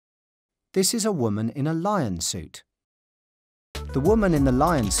This is a woman in a lion suit. The woman in the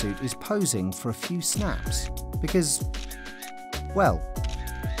lion suit is posing for a few snaps because, well,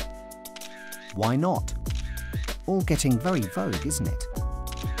 why not? All getting very vogue, isn't it?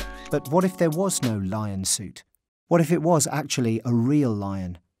 But what if there was no lion suit? What if it was actually a real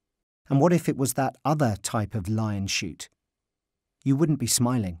lion? And what if it was that other type of lion shoot? You wouldn't be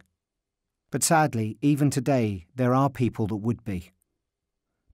smiling. But sadly, even today, there are people that would be.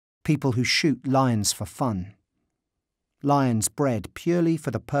 People who shoot lions for fun. Lions bred purely for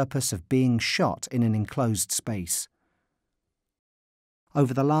the purpose of being shot in an enclosed space.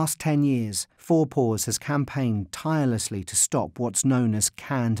 Over the last 10 years, PAWS has campaigned tirelessly to stop what's known as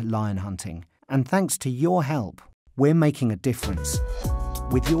canned lion hunting. And thanks to your help, we're making a difference.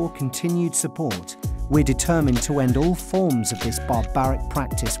 With your continued support, we're determined to end all forms of this barbaric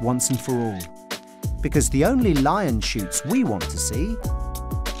practice once and for all. Because the only lion shoots we want to see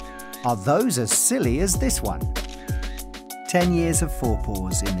are those as silly as this one. 10 years of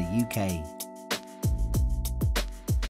PAWS in the UK.